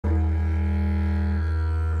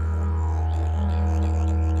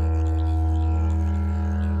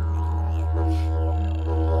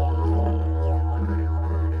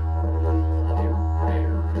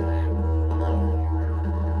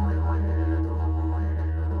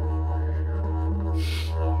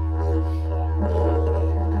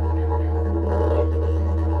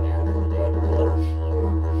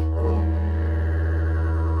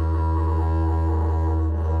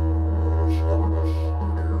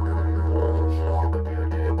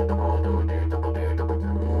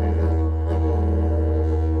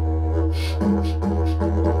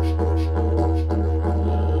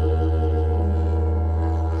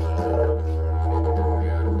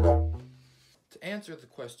To answer the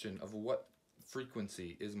question of what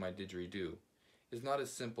frequency is my didgeridoo is not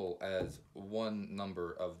as simple as one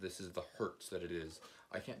number of this is the hertz that it is.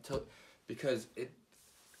 I can't tell, because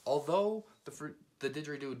although the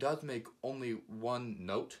didgeridoo does make only one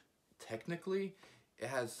note, technically, it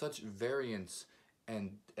has such variance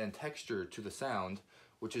and texture to the sound,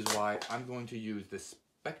 which is why I'm going to use this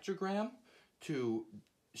spectrogram to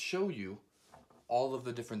show you all of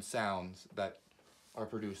the different sounds that are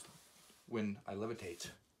produced when I levitate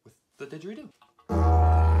with the didgeridoo.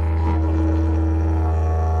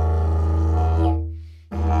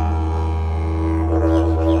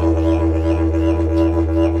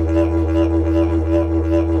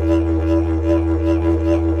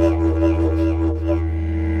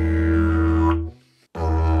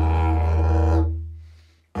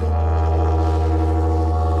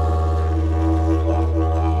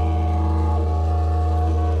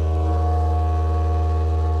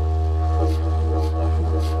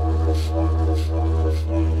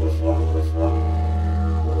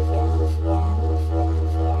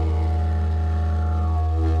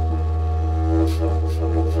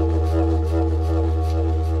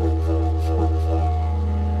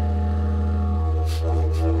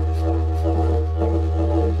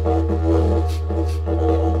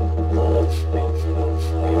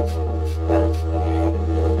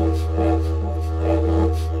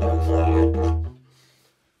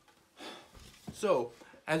 So,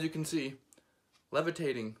 as you can see,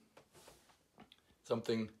 levitating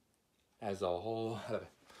something as a whole...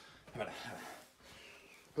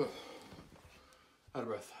 Out of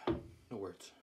breath. No words.